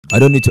I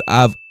don't need to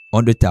have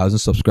 100,000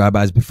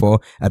 subscribers before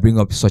I bring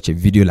up such a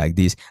video like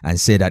this and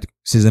say that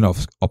season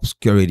of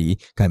obscurity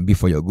can be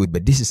for your good.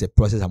 But this is a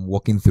process I'm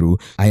walking through.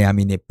 I am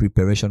in a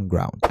preparation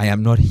ground. I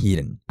am not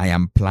hidden. I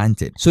am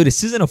planted. So the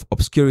season of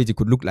obscurity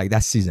could look like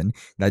that season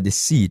that the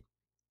seed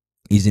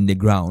is in the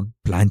ground,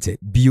 planted,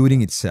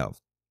 building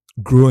itself,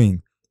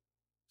 growing,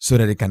 so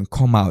that it can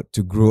come out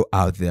to grow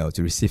out there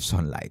to receive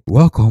sunlight.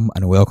 Welcome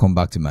and welcome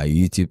back to my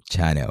YouTube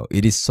channel.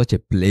 It is such a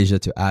pleasure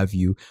to have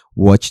you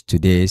watch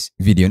today's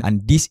video,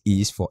 and this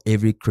is for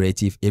every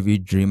creative, every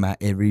dreamer,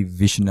 every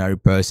visionary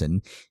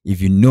person. If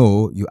you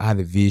know you have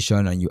a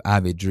vision and you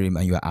have a dream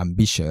and you are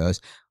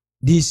ambitious,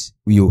 this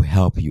will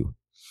help you,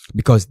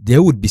 because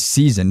there would be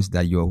seasons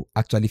that you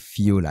actually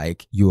feel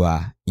like you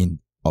are in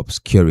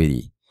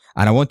obscurity.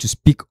 And I want to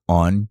speak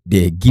on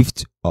the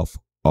gift of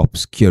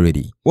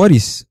obscurity. What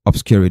is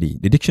obscurity?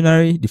 The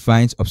dictionary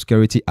defines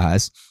obscurity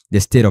as the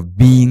state of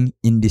being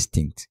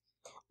indistinct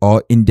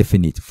or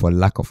indefinite for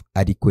lack of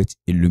adequate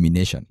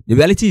illumination. The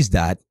reality is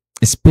that,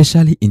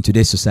 especially in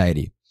today's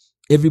society,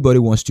 everybody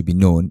wants to be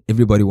known,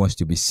 everybody wants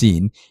to be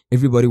seen,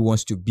 everybody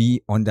wants to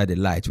be under the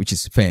light, which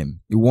is fame.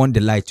 You want the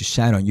light to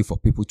shine on you for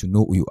people to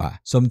know who you are.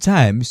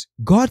 Sometimes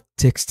God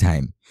takes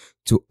time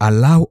to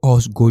allow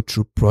us go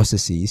through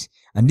processes,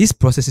 and these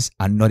processes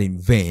are not in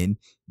vain,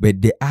 but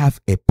they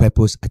have a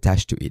purpose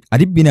attached to it.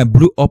 Had it been I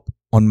blew up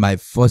on my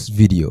first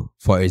video,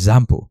 for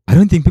example, I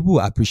don't think people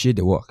will appreciate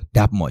the work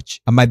that much.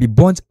 I might be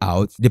burnt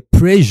out. The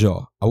pressure,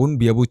 I wouldn't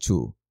be able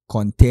to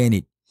contain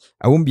it.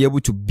 I won't be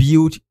able to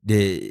build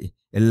the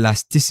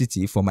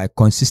elasticity for my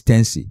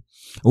consistency.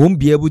 I won't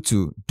be able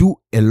to do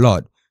a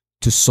lot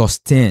to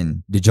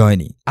sustain the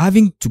journey.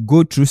 Having to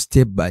go through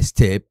step by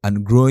step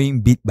and growing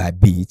bit by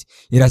bit,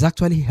 it has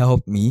actually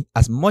helped me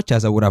as much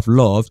as I would have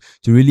loved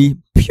to really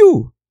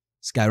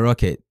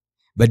skyrocket.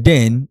 But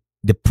then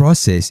the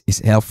process is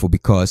helpful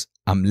because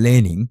I'm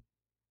learning,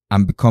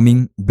 I'm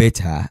becoming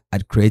better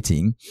at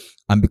creating,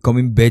 I'm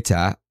becoming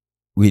better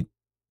with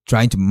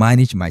trying to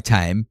manage my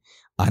time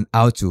and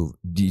how to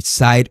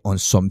decide on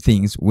some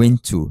things, when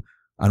to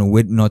and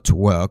when not to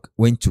work,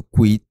 when to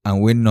quit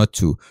and when not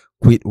to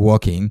quit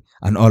working,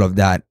 and all of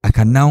that. I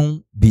can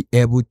now be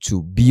able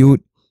to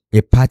build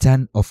a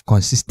pattern of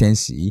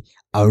consistency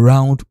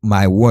around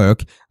my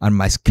work and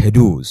my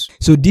schedules.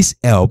 So this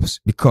helps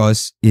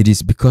because it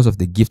is because of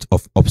the gift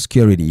of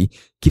obscurity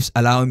keeps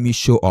allowing me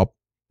show up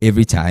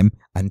every time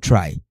and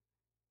try. It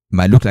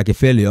might look like a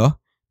failure,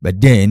 but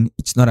then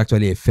it's not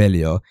actually a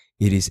failure.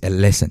 It is a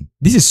lesson.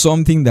 This is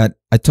something that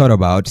I thought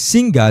about.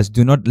 Singers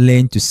do not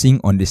learn to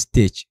sing on the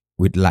stage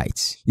with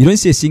lights. You don't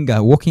see a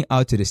singer walking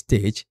out to the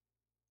stage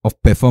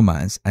of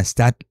performance and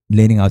start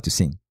learning how to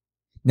sing.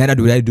 Neither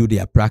do they do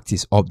their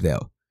practice up there.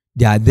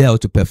 They are there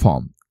to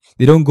perform.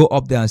 They don't go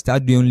up there and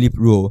start doing lip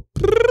roll.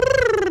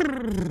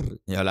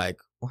 You're like,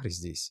 what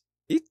is this?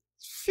 It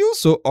feels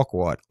so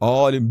awkward.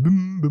 All the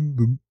boom, boom,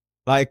 boom.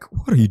 Like,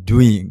 what are you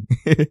doing?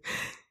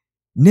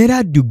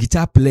 Neither do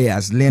guitar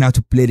players learn how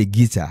to play the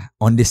guitar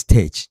on the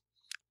stage.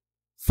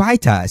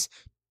 Fighters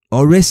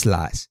or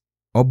wrestlers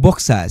or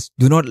boxers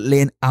do not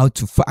learn how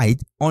to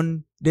fight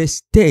on the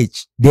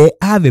stage. They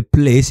have a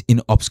place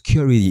in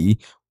obscurity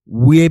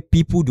where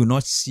people do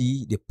not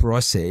see the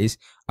process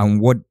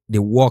and what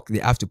the work they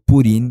have to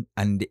put in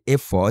and the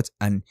effort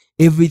and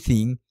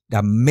everything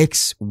that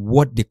makes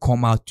what they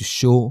come out to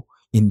show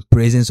in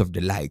presence of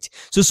the light.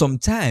 So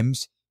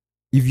sometimes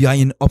if you are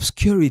in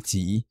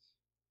obscurity,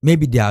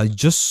 maybe there are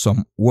just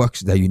some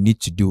works that you need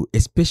to do,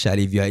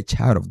 especially if you are a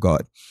child of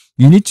God.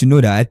 You need to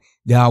know that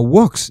there are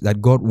works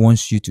that God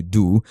wants you to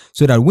do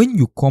so that when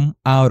you come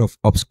out of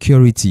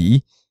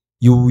obscurity,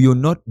 you will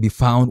not be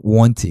found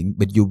wanting,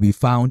 but you'll be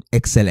found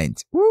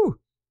excellent. Woo!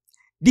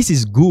 This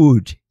is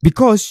good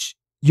because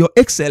your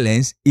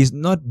excellence is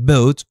not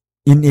built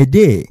in a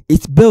day.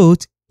 It's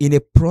built in a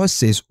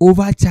process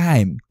over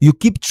time. You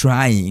keep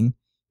trying,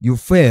 you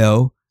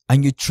fail,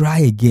 and you try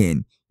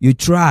again. You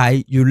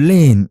try, you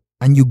learn,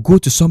 and you go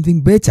to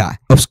something better.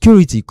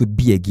 Obscurity could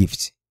be a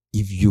gift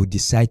if you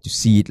decide to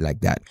see it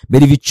like that.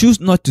 But if you choose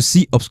not to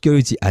see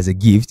obscurity as a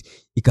gift,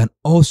 it can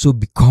also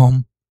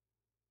become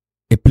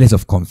a place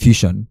of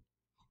confusion,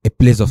 a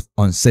place of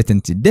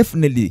uncertainty.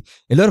 Definitely,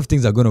 a lot of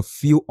things are going to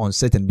feel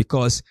uncertain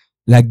because,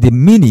 like the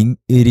meaning,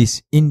 it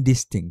is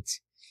indistinct.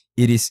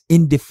 It is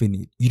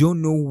indefinite. You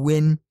don't know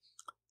when,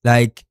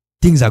 like,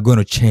 things are going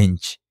to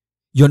change.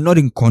 You're not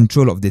in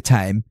control of the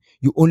time.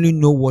 You only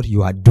know what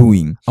you are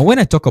doing. And when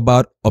I talk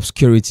about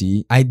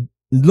obscurity, I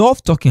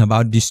love talking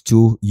about these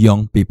two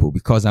young people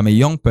because I'm a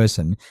young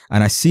person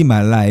and I see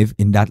my life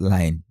in that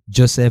line,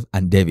 Joseph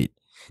and David.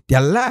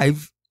 Their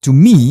life, to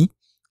me,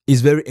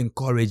 is very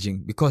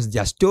encouraging because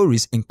their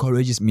stories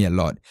encourages me a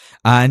lot.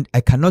 And I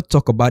cannot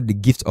talk about the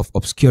gift of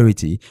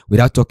obscurity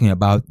without talking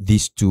about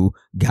these two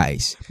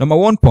guys. Number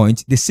one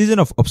point, the season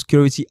of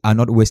obscurity are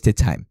not wasted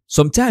time.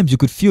 Sometimes you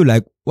could feel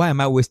like, why am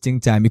I wasting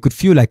time? It could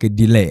feel like a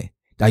delay.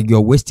 Like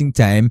you're wasting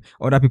time,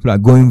 other people are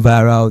going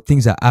viral,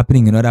 things are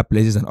happening in other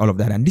places and all of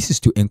that. And this is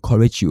to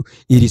encourage you.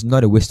 It is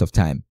not a waste of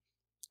time.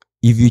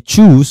 If you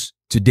choose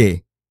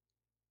today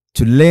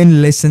to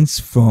learn lessons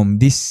from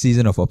this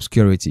season of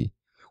obscurity.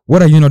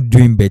 What are you not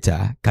doing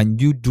better? Can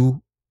you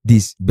do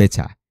this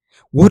better?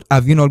 What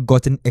have you not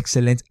gotten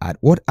excellent at?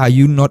 What are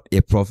you not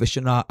a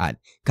professional at?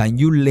 Can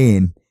you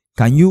learn?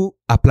 Can you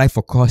apply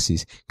for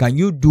courses? Can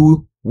you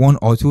do one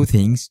or two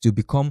things to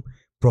become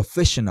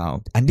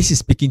professional? And this is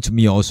speaking to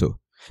me also,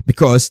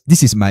 because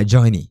this is my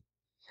journey.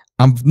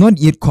 I've not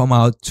yet come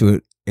out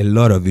to a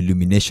lot of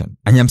illumination.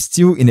 I am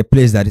still in a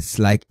place that is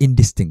like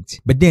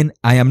indistinct. But then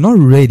I am not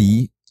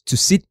ready to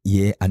sit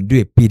here and do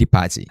a pity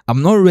party.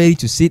 I'm not ready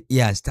to sit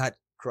here and start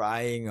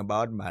crying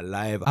about my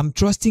life. I'm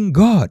trusting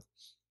God.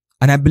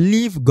 And I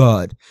believe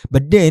God.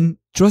 But then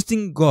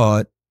trusting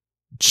God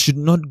should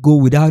not go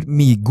without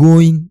me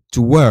going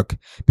to work.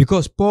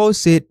 Because Paul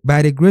said,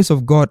 by the grace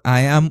of God,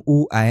 I am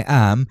who I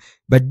am.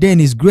 But then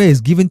his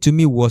grace given to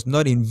me was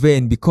not in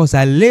vain, because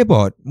I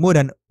labored more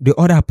than the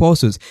other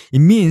apostles. It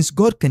means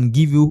God can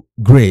give you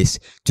grace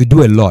to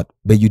do a lot,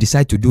 but you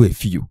decide to do a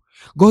few.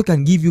 God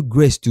can give you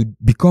grace to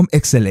become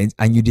excellent,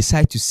 and you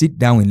decide to sit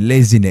down in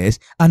laziness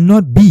and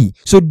not be.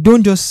 So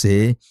don't just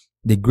say,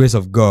 the grace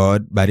of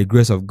God, by the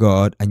grace of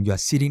God, and you are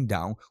sitting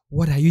down.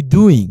 What are you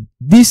doing?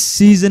 This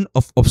season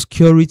of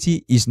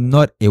obscurity is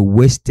not a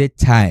wasted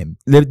time.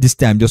 Let this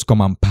time just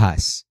come and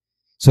pass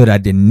so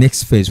that the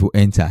next phase will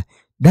enter.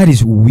 That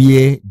is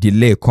where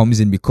delay comes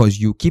in, because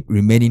you keep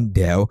remaining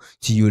there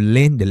till you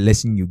learn the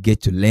lesson you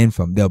get to learn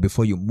from there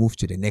before you move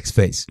to the next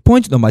phase.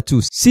 Point number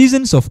 2,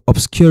 seasons of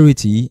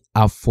obscurity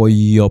are for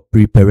your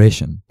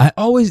preparation. I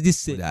always did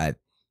say that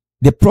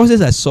the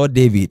process I saw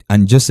David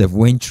and Joseph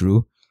went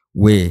through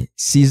were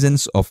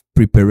seasons of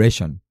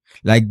preparation,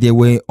 like they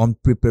were on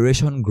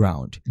preparation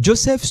ground.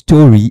 Joseph's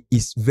story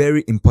is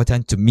very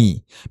important to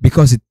me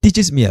because it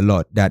teaches me a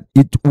lot, that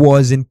it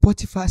was in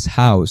Potiphar's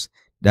house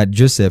that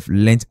Joseph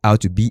learned how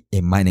to be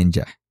a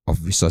manager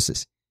of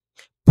resources.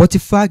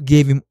 Potiphar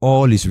gave him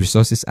all his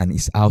resources and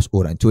his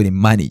household and told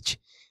him, manage.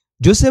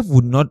 Joseph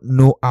would not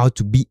know how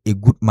to be a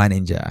good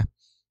manager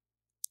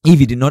if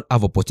he did not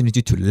have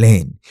opportunity to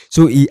learn.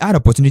 So he had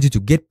opportunity to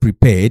get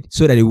prepared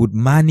so that he would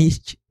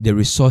manage the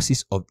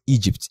resources of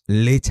Egypt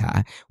later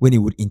when he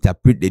would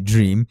interpret the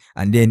dream,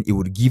 and then he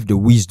would give the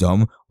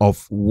wisdom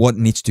of what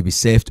needs to be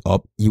saved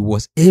up. He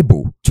was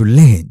able to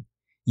learn.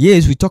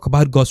 Yes, we talk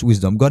about God's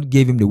wisdom. God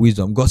gave him the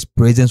wisdom. God's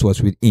presence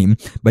was with him.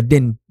 But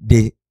then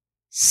the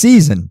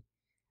season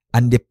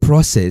and the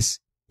process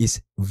is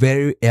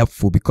very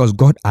helpful, because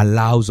God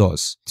allows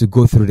us to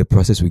go through the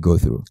process we go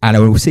through. And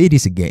I will say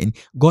this again,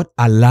 God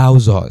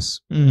allows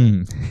us.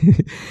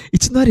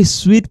 It's not a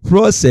sweet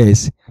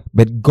process,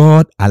 but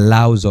God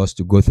allows us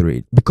to go through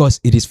it because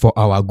it is for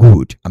our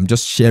good. I'm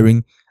just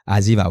sharing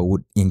as if I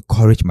would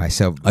encourage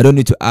myself. I don't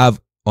need to have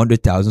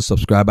 100,000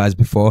 subscribers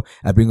before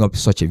I bring up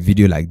such a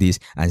video like this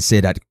and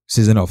say that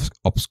season of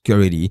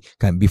obscurity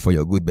can be for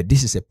your good. But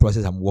this is a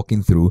process I'm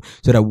walking through,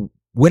 so that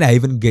when I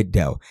even get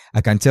there,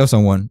 I can tell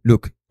someone,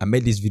 look, I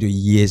made this video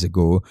years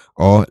ago,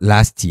 or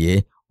last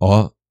year,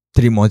 or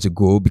 3 months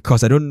ago,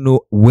 because I don't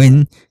know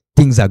when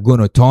things are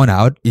going to turn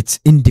out. It's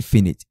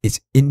indefinite, it's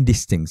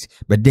indistinct.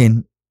 But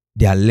then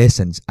there are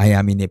lessons. I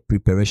am in a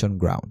preparation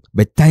ground.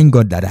 But thank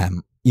God that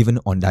I'm even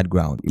on that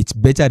ground. It's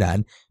better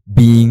than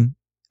being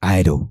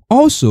idle.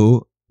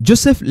 Also,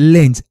 Joseph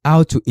learned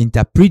how to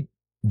interpret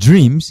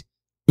dreams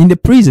in the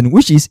prison,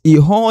 which is he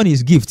honed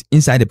his gift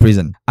inside the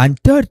prison. And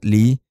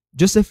thirdly,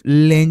 Joseph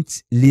learned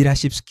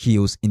leadership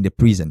skills in the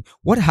prison.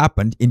 What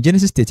happened in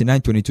Genesis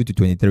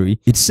 39:22-23?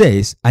 It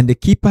says, and the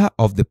keeper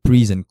of the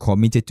prison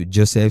committed to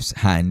Joseph's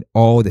hand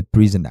all the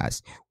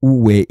prisoners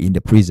who were in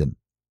the prison.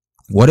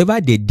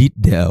 Whatever they did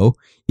there,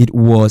 it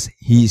was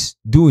his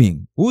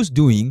doing. Whose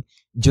doing?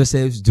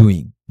 Joseph's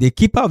doing. The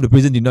keeper of the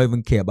prison did not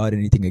even care about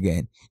anything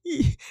again.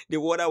 The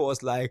warder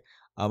was like,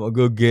 I'm gonna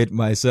go get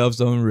myself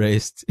some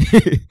rest.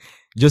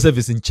 Joseph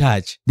is in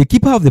charge. The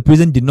keeper of the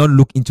prison did not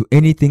look into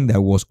anything that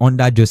was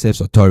under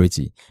Joseph's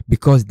authority,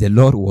 because the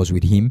Lord was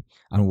with him,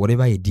 and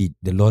whatever he did,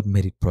 the Lord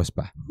made it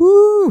prosper.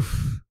 Woo!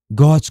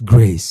 God's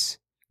grace,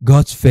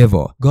 God's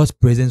favor, God's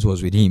presence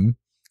was with him,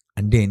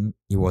 and then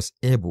he was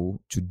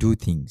able to do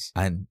things,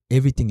 and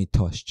everything he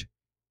touched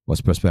was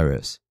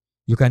prosperous.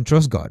 You can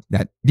trust God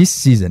that this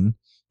season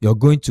you're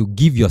going to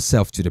give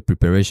yourself to the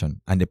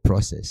preparation and the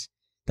process,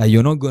 that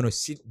you're not going to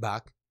sit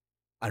back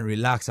and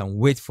relax and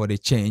wait for the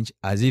change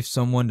as if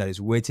someone that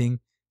is waiting,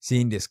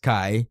 seeing the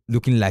sky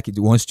looking like it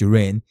wants to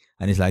rain,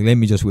 and it's like, let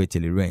me just wait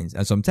till it rains.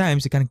 And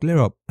sometimes it can clear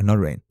up and not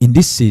rain. In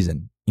this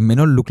season, it may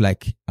not look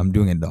like I'm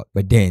doing a lot,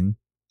 but then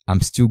I'm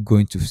still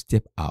going to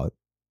step out,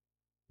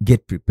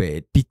 get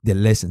prepared, pick the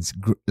lessons,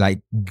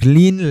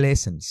 glean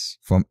lessons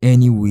from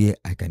anywhere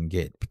I can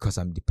get, because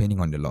I'm depending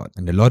on the Lord,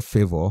 and the Lord's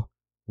favor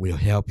will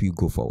help you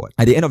go forward.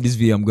 At the end of this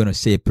video, I'm going to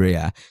say a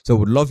prayer. So I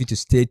would love you to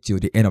stay till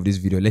the end of this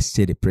video. Let's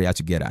say the prayer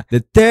together.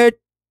 The third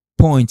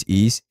point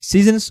is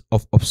seasons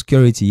of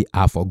obscurity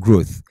are for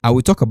growth. I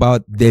will talk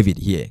about David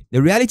here. The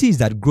reality is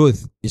that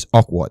growth is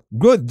awkward.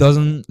 Growth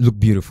doesn't look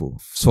beautiful.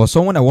 So for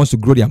someone that wants to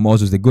grow their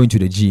muscles, they go into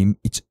the gym.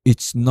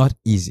 It's not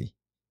easy.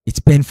 It's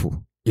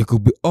painful. It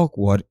could be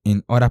awkward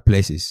in other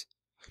places.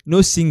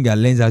 No singer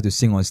learns how to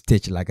sing on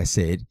stage, like I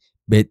said,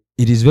 but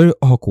it is very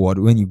awkward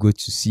when you go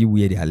to see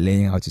where they are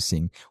learning how to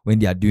sing, when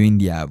they are doing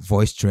their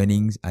voice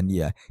trainings and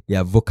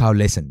their vocal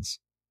lessons.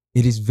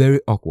 It is very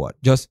awkward.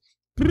 Just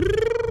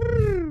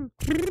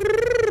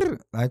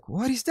like,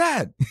 what is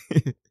that?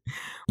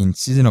 In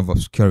season of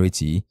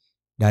obscurity,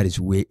 that is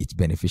where it's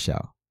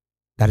beneficial.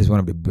 That is one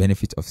of the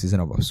benefits of season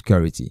of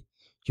obscurity.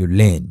 You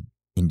learn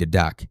in the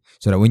dark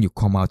so that when you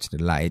come out to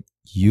the light,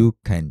 you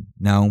can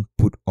now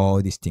put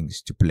all these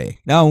things to play.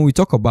 Now, when we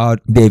talk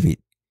about David,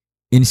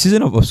 in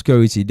season of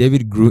obscurity,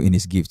 David grew in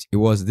his gift. He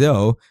was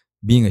there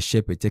being a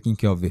shepherd, taking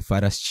care of the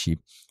father's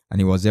sheep,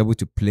 and he was able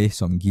to play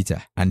some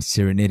guitar and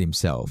serenade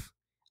himself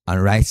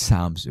and write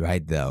psalms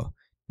right there.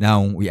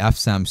 Now, we have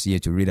psalms here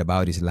to read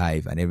about his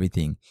life and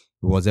everything.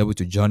 He was able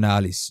to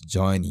journal his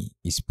journey,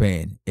 his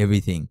pain,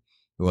 everything.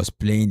 He was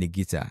playing the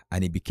guitar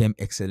and he became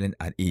excellent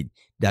at it.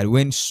 That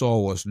when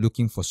Saul was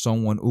looking for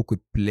someone who could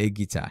play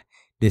guitar,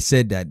 they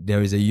said that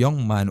there is a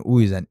young man who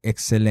is an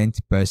excellent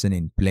person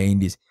in playing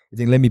this. I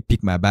think, let me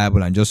pick my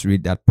Bible and just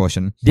read that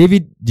portion.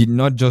 David did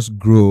not just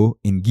grow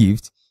in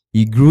gift,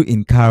 he grew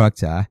in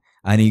character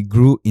and he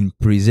grew in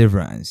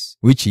perseverance,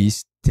 which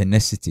is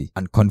tenacity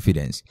and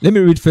confidence. Let me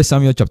read 1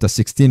 Samuel chapter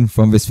 16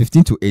 from verse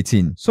 15 to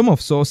 18. Some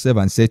of Saul's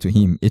servants said to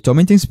him, "A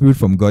tormenting spirit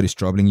from God is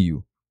troubling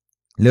you.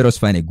 Let us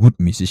find a good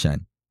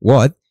musician."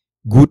 What?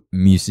 Good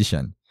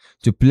musician.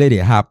 To play the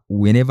harp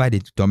whenever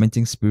the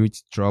tormenting spirit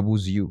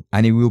troubles you.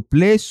 And he will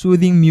play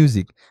soothing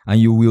music and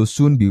you will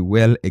soon be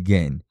well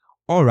again.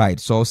 All right,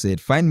 Saul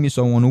said, "Find me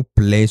someone who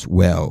plays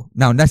well."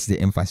 Now that's the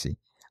emphasis.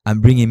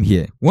 And bring him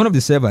here. One of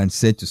the servants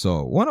said to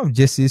Saul, "One of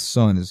Jesse's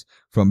sons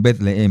from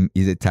Bethlehem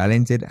is a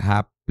talented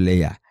harp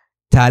player."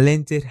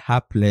 Talented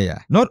harp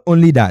player. Not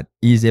only that,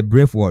 he is a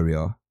brave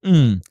warrior,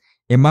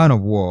 a man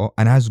of war,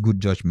 and has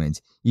good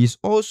judgment. He is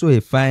also a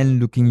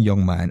fine-looking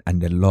young man,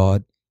 and the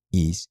Lord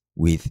is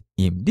with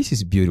him. This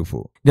is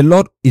beautiful. The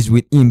Lord is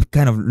with him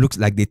kind of looks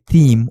like the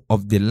theme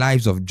of the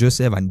lives of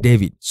Joseph and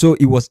David. So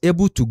he was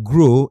able to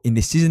grow in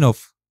the season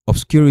of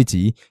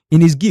obscurity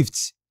in his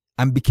gifts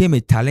and became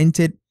a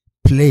talented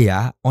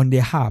player on the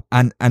harp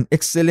and an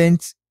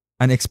excellent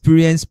and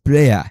experienced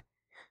player.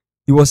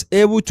 He was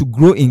able to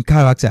grow in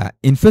character.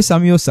 In 1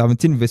 Samuel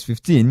 17 verse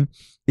 15,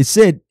 it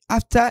said,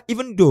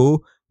 even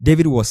though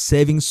David was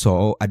serving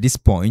Saul at this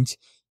point,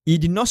 he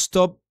did not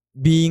stop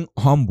being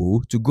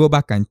humble to go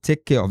back and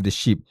take care of the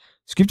sheep.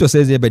 Scripture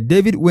says here, but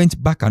David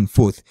went back and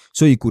forth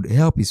so he could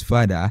help his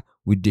father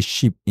with the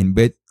sheep in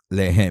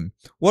Bethlehem.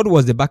 What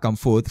was the back and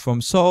forth?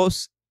 From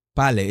Saul's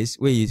palace,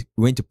 where he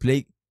went to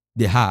play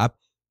the harp,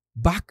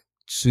 back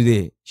to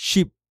the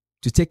sheep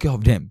to take care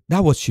of them.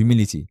 That was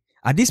humility.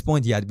 At this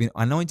point, he had been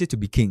anointed to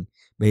be king,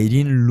 but he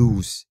didn't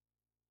lose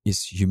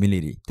his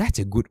humility. That's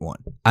a good one.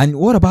 And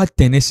what about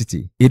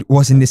tenacity? It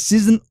was in the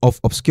season of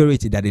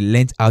obscurity that he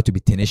learned how to be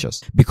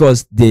tenacious,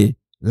 because the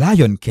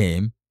lion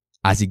came,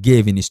 as he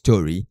gave in his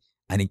story,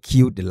 and he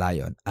killed the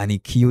lion and he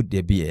killed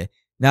the bear.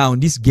 Now,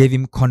 this gave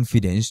him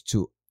confidence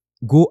to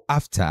go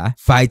after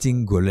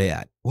fighting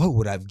Goliath. What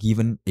would have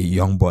given a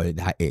young boy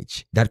that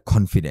age? That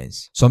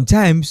confidence.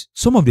 Sometimes,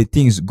 some of the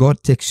things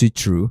God takes you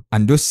through,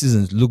 and those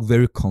seasons look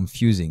very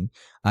confusing,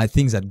 are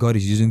things that God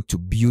is using to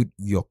build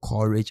your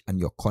courage and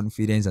your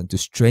confidence and to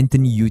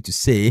strengthen you to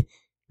say,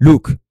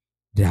 look,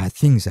 there are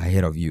things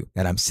ahead of you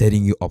that I'm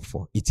setting you up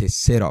for. It's a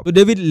setup. So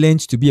David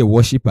learned to be a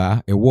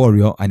worshiper, a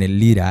warrior, and a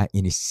leader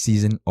in a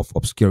season of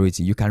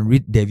obscurity. You can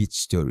read David's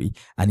story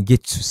and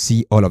get to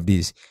see all of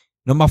this.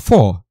 Number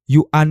 4,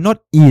 you are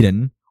not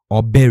hidden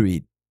or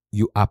buried.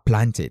 You are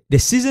planted. The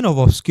season of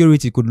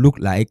obscurity could look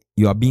like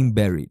you are being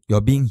buried, you're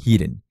being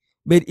hidden,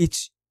 but it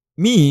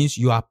means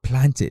you are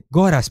planted.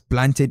 God has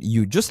planted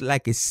you just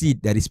like a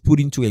seed that is put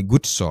into a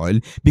good soil.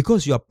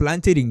 Because you are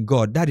planted in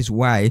God, that is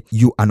why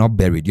you are not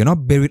buried. You're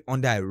not buried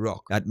under a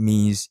rock. That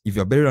means if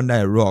you're buried under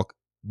a rock,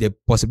 the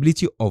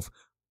possibility of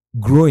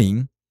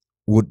growing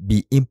would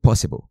be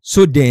impossible.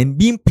 So then,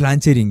 being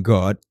planted in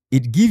God,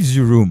 it gives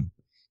you room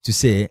to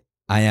say,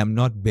 I am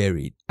not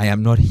buried. I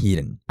am not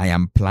hidden. I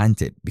am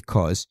planted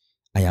because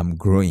I am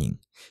growing.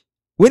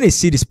 When a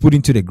seed is put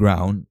into the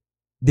ground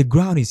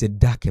is a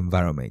dark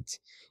environment.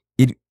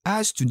 It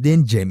has to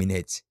then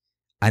germinate,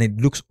 and it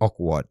looks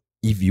awkward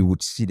if you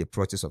would see the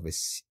process of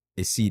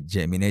a seed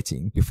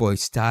germinating before it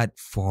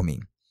starts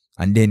forming.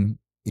 And then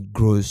it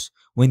grows.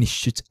 When it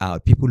shoots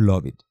out, people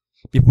love it.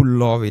 People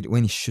love it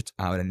when it shoots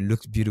out and it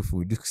looks beautiful,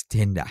 it looks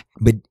tender.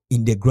 But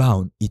in the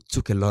ground, it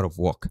took a lot of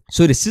work.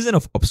 So the season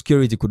of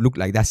obscurity could look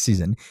like that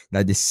season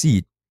that the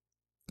seed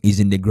is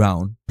in the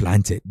ground,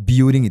 planted,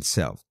 building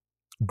itself,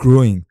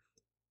 growing,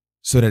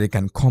 so that it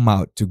can come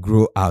out to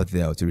grow out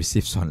there, to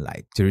receive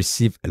sunlight, to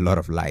receive a lot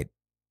of light,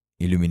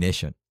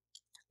 illumination.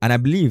 And I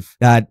believe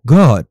that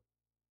God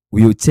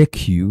will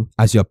take you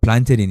as you're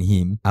planted in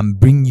Him and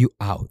bring you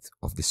out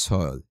of the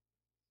soil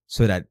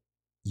so that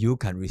you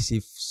can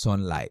receive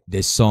sunlight.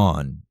 The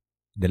sun,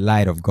 the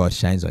light of God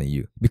shines on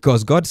you.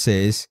 Because God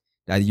says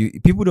that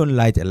people don't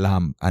light a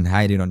lamp and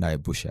hide it under a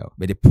bushel,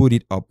 but they put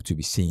it up to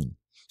be seen.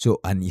 So,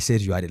 and He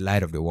says you are the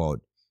light of the world.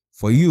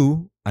 For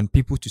you and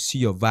people to see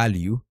your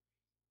value,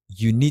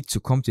 you need to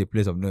come to a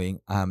place of knowing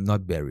I am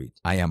not buried.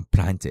 I am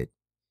planted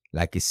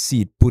like a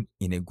seed put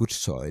in a good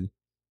soil,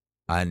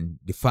 and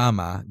the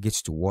farmer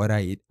gets to water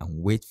it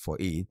and wait for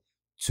it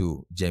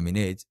to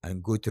germinate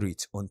and go through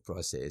its own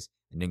process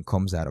and then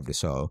comes out of the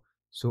soil.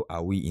 So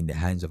are we in the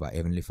hands of our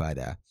Heavenly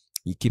Father.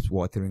 He keeps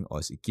watering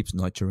us. He keeps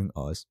nurturing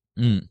us.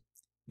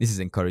 This is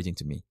encouraging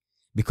to me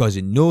because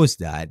He knows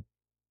that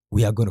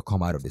we are going to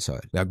come out of the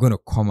soil. We are going to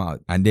come out,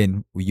 and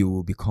then we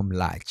will become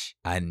large,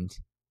 and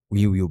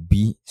we will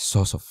be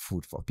source of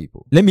food for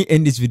people. Let me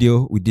end this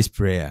video with this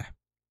prayer.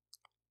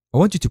 I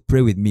want you to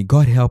pray with me.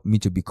 God, help me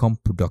to become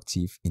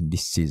productive in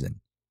this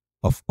season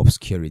of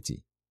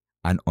obscurity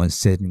and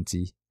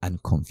uncertainty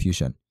and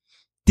confusion.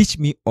 Teach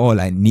me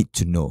all I need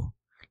to know.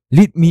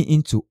 Lead me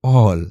into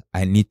all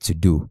I need to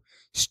do.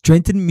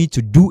 Strengthen me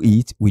to do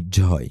it with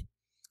joy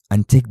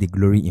and take the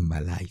glory in my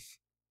life.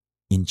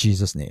 In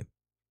Jesus' name,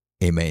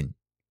 amen.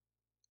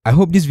 I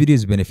hope this video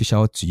is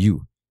beneficial to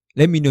you.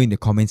 Let me know in the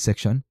comment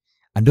section,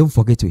 and don't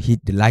forget to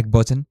hit the like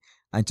button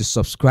and to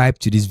subscribe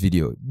to this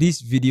video.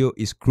 This video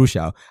is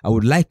crucial. I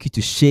would like you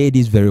to share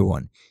this very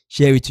one.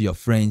 Share it to your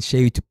friends,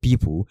 share it to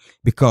people,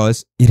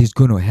 because it is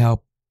going to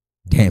help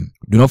them.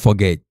 Do not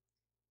forget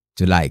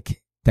to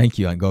like. Thank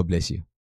you, and God bless you.